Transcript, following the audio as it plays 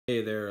Hey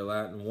there,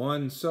 Latin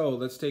 1. So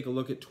let's take a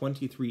look at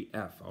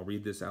 23F. I'll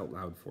read this out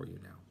loud for you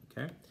now,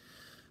 okay?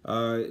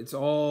 It's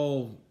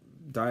all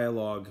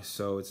dialogue,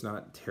 so it's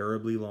not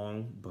terribly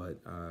long, but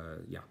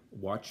yeah,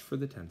 watch for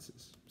the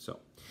tenses. So,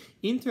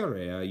 inter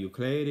rea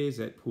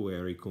Euclides et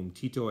pueri cum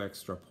Tito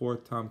extra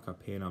portam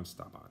capenam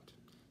stabant.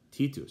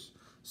 Titus,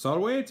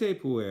 salvete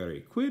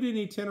pueri, quid in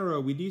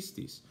itinera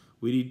vidistis?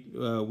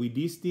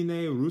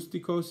 Vidistine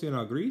rusticos in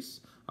agris,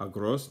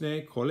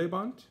 agrosne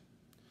collebant?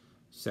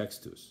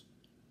 Sextus,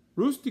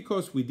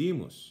 rusticos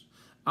vidimus,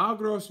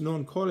 agros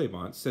non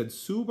collebant, sed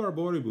sub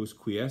arboribus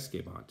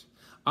quiescebant.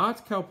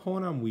 At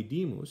calponam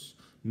vidimus,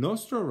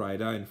 nostra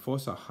raida in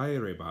fossa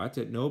haerebat,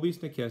 et nobis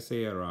necesse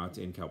erat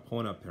in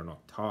calpona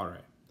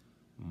pernoctare.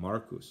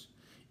 Marcus,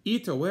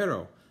 ita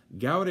vero,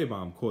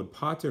 gaudebam quod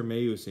pater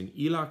meus in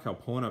illa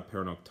calpona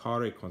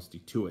pernoctare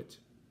constituit.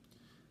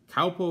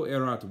 Calpo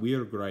erat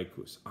vir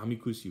Graecus,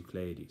 amicus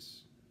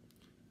Euclidis.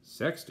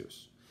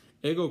 Sextus,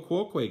 ego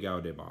quoque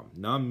gaudebam,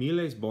 nam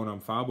miles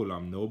bonam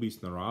fabulam nobis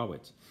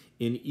naravit,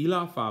 in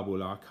illa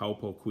fabula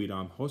calpo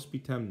quidam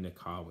hospitem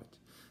necavit.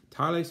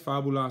 Tales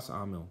fabulas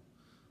amo,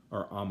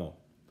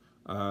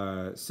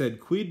 sed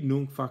quid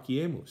nunc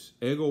faciemus?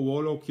 Ego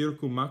volo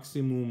circum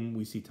maximum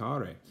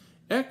visitare.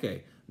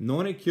 Ecce,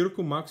 nonne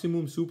circum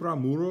maximum supra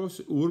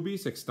muros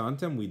urbis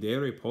extantem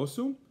videre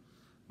possum?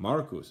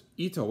 Marcus,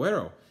 ita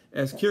vero,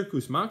 es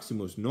circus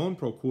maximus non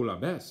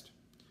procula est.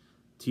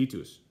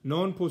 Titus,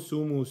 non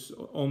possumus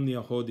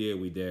omnia hodie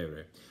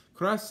videre,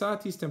 cras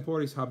satis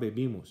temporis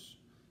habebimus.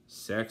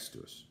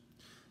 Sextus,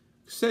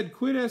 sed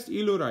quid est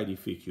illud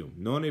aedificium,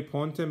 nonne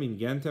pontem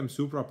ingentem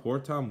supra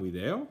portam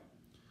video?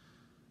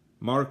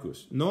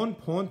 Marcus, non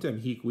pontem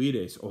hic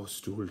vides, o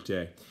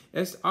stulte,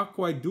 est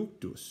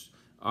aquaeductus,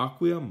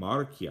 aqua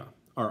marcia.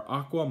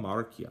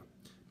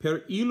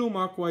 Per illum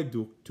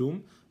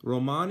aquaeductum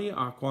Romani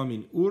aquam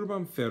in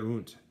urbam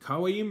ferunt,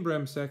 cave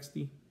imbrem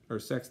sexte?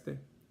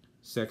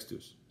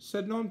 Sextus,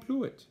 sed non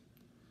pluit.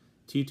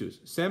 Titus,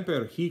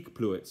 semper hic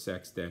pluit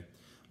sexte,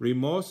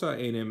 rimosa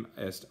enim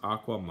est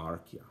aqua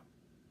marcia.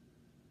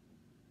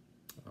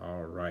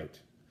 All right.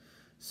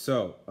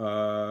 So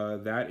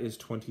that is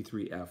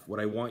 23F. What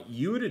I want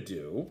you to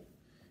do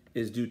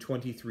is do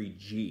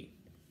 23G,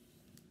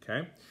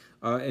 okay?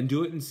 And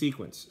do it in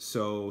sequence.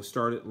 So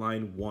start at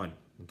line 1,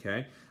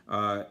 okay?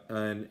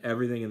 And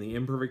everything in the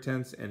imperfect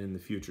tense and in the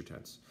future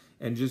tense.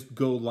 And just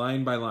go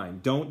line by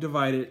line. Don't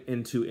divide it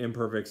into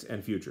imperfects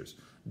and futures.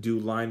 Do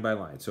line by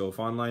line. So if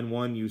on line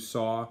 1 you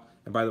saw,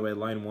 and by the way,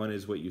 line 1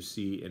 is what you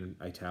see in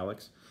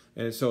italics.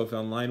 And so if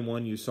on line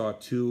 1 you saw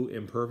 2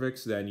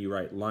 imperfects, then you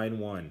write line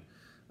 1,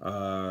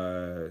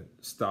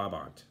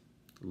 stabant.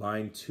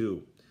 Line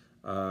 2,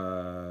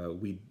 no,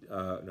 you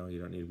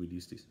don't need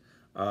vidistis.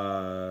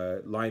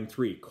 Line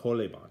 3,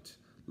 collebant.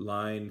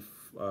 Line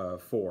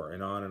 4,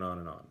 and on and on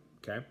and on,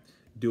 okay?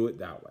 Do it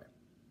that way.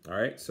 All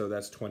right, so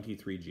that's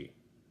 23G.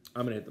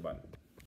 I'm going to hit the button.